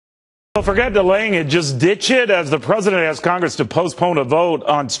Well, forget delaying it, just ditch it, as the president asked Congress to postpone a vote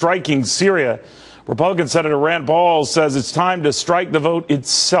on striking Syria. Republican Senator Rand Paul says it's time to strike the vote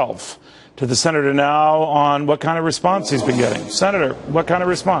itself. To the senator now on what kind of response he's been getting. Senator, what kind of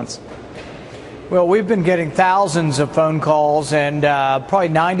response? Well, we've been getting thousands of phone calls and probably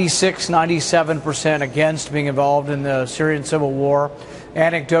 96, 97% against being involved in the Syrian civil war.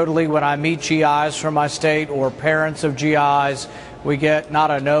 Anecdotally, when I meet GIs from my state or parents of GIs, we get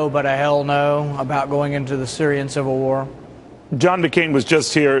not a no, but a hell no about going into the Syrian civil war. John McCain was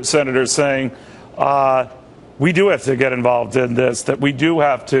just here, Senator, saying we do have to get involved in this, that we do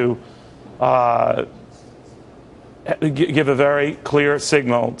have to give a very clear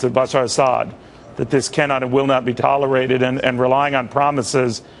signal to Bashar Assad that this cannot and will not be tolerated, and relying on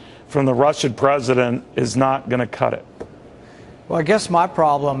promises from the Russian president is not going to cut it. Well, I guess my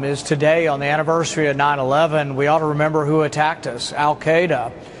problem is today, on the anniversary of 9/11, we ought to remember who attacked us: Al-Qaeda.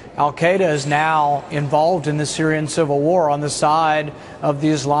 Al-Qaeda is now involved in the Syrian civil war on the side of the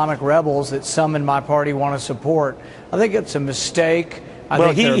Islamic rebels that some in my party want to support. I think it's a mistake.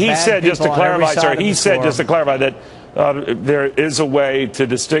 Well, he said, just to clarify, sir, he said, just to clarify, that there is a way to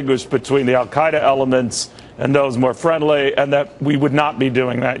distinguish between the Al-Qaeda elements and those more friendly, and that we would not be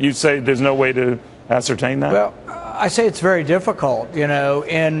doing that. You say there's no way to ascertain that? Well, I say it's very difficult. You know,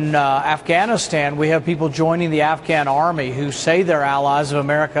 in Afghanistan, we have people joining the Afghan army who say they're allies of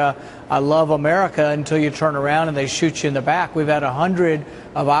America. I love America, until you turn around and they shoot you in the back. We've had 100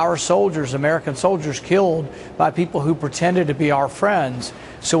 of our soldiers, American soldiers, killed by people who pretended to be our friends.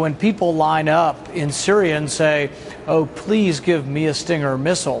 So when people line up in Syria and say, oh, please give me a Stinger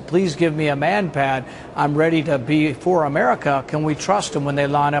missile, please give me a man-pad, I'm ready to be for America, can we trust them when they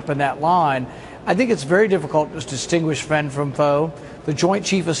line up in that line? I think it's very difficult to distinguish friend from foe. The Joint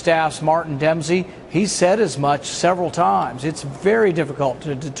Chief of Staff's Martin Dempsey, he said as much several times. It's very difficult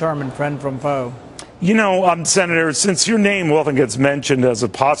to determine friend from foe. You know, Senator, since your name often gets mentioned as a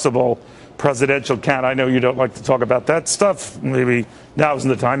possible presidential candidate, I know you don't like to talk about that stuff. Maybe now isn't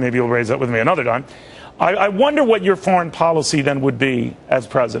the time. Maybe you'll raise that with me another time. I wonder what your foreign policy then would be as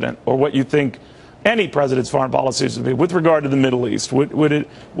president, or what you think any president's foreign policies would be with regard to the Middle East. Would it,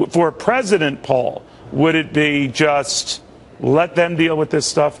 for President Paul, would it be just let them deal with this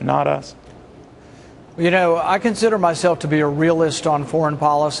stuff, not us? You know, I consider myself to be a realist on foreign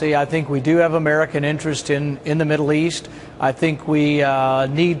policy. I think we do have American interest in the Middle East. I think we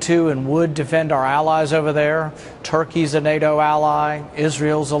need to and would defend our allies over there. Turkey's a NATO ally.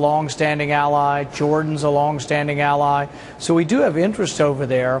 Israel's a long-standing ally. Jordan's a long-standing ally. So we do have interest over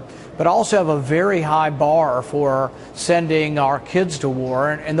there, but also have a very high bar for sending our kids to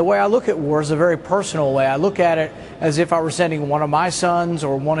war. And the way I look at war is a very personal way. I look at it as if I were sending one of my sons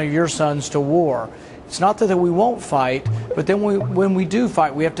or one of your sons to war. It's not that we won't fight, but then when we do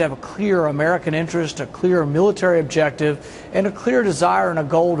fight, we have to have a clear American interest, a clear military objective, and a clear desire and a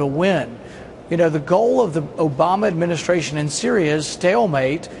goal to win. You know, the goal of the Obama administration in Syria is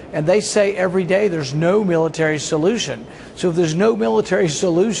stalemate, and they say every day there's no military solution. So if there's no military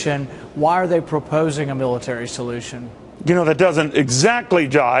solution, why are they proposing a military solution? You know, that doesn't exactly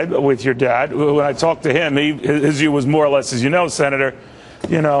jibe with your dad. When I talked to him, his view was more or less, as you know, Senator,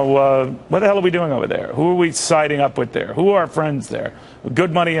 you know, what the hell are we doing over there? Who are we siding up with there? Who are our friends there?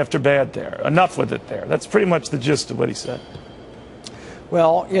 Good money after bad there. Enough with it there. That's pretty much the gist of what he said.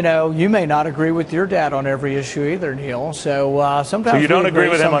 Well, you know, you may not agree with your dad on every issue either, Neil. So sometimes you don't agree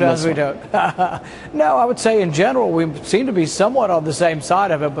with him on this one? Sometimes we don't. No, I would say in general we seem to be somewhat on the same side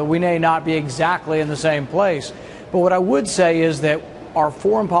of it, but we may not be exactly in the same place. But what I would say is that our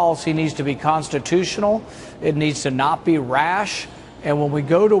foreign policy needs to be constitutional. It needs to not be rash. And when we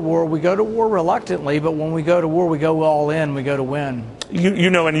go to war reluctantly, but when we go to war, we go all in, we go to win.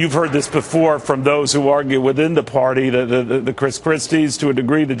 You know, and you've heard this before from those who argue within the party, the Chris Christies, to a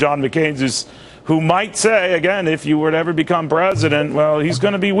degree, the John McCain's, who might say, again, if you were to ever become president, well, he's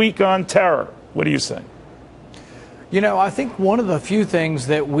going to be weak on terror. What do you say? You know, I think one of the few things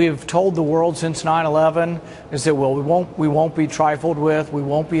that we've told the world since 9/11 is that, well, we won't be trifled with, we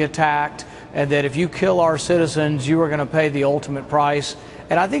won't be attacked, and that if you kill our citizens, you are going to pay the ultimate price.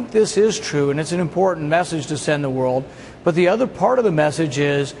 And I think this is true, and it's an important message to send the world. But the other part of the message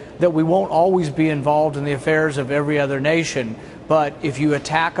is that we won't always be involved in the affairs of every other nation. But if you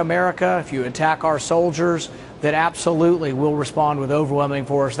attack America, if you attack our soldiers, then absolutely we'll respond with overwhelming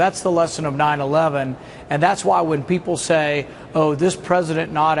force. That's the lesson of 9/11. And that's why when people say, oh, this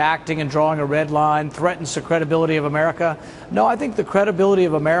president not acting and drawing a red line threatens the credibility of America. No, I think the credibility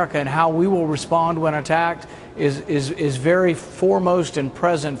of America and how we will respond when attacked is very foremost and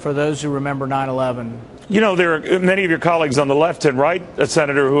present for those who remember 9/11. You know, there are many of your colleagues on the left and right,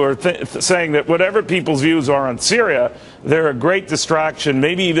 Senator, who are saying that whatever people's views are on Syria, they're a great distraction,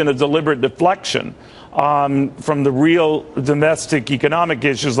 maybe even a deliberate deflection from the real domestic economic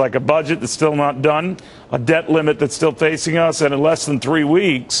issues, like a budget that's still not done, a debt limit that's still facing us, and in less than 3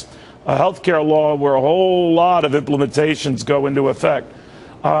 weeks, a health care law where a whole lot of implementations go into effect.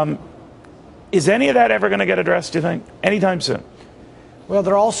 Is any of that ever going to get addressed, do you think, anytime soon? Well,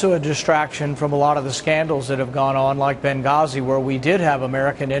 they're also a distraction from a lot of the scandals that have gone on, like Benghazi, where we did have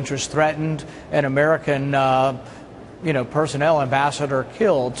American interests threatened and American personnel, ambassador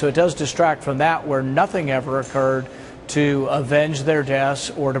killed. So it does distract from that, where nothing ever occurred to avenge their deaths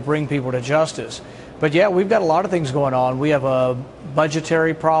or to bring people to justice. But yeah, we've got a lot of things going on. We have a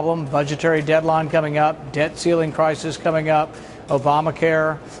budgetary problem, budgetary deadline coming up, debt ceiling crisis coming up,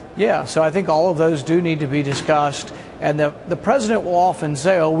 Obamacare. Yeah, so I think all of those do need to be discussed. And the president will often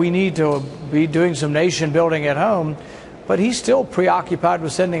say, oh, we need to be doing some nation building at home. But he's still preoccupied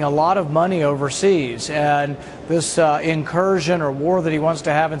with sending a lot of money overseas. And this incursion or war that he wants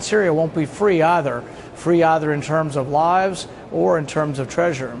to have in Syria won't be free either. Free either in terms of lives or in terms of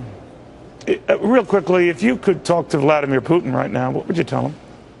treasure. Real quickly, if you could talk to Vladimir Putin right now, what would you tell him?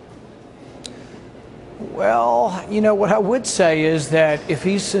 Well, you know, what I would say is that if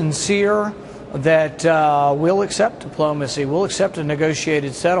he's sincere, that we'll accept diplomacy, we'll accept a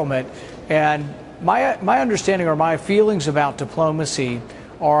negotiated settlement. And my understanding or my feelings about diplomacy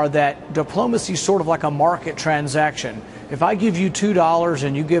are that diplomacy is sort of like a market transaction. If I give you $2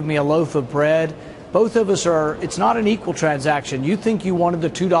 and you give me a loaf of bread, both of us it's not an equal transaction. You think you wanted the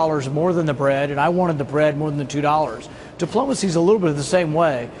 $2 more than the bread, and I wanted the bread more than the $2. Diplomacy is a little bit of the same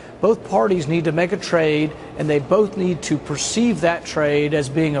way. Both parties need to make a trade, and they both need to perceive that trade as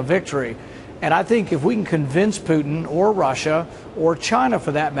being a victory. And I think if we can convince Putin or Russia or China,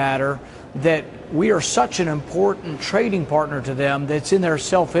 for that matter, that we are such an important trading partner to them that's in their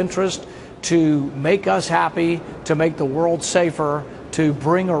self-interest to make us happy, to make the world safer, to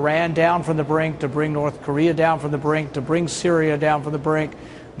bring Iran down from the brink, to bring North Korea down from the brink, to bring Syria down from the brink,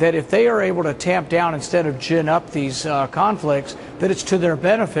 that if they are able to tamp down instead of gin up these conflicts, that it's to their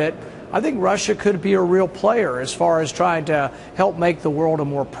benefit. I think Russia could be a real player as far as trying to help make the world a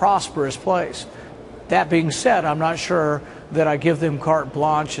more prosperous place. That being said, I'm not sure that I give them carte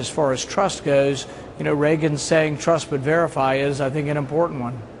blanche as far as trust goes. You know, Reagan's saying trust but verify is, I think, an important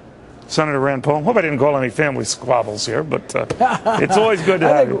one. Senator Rand Paul, hope I didn't call any family squabbles here, but it's always good to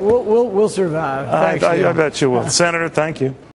have you. We'll survive. I bet you will. Senator, thank you.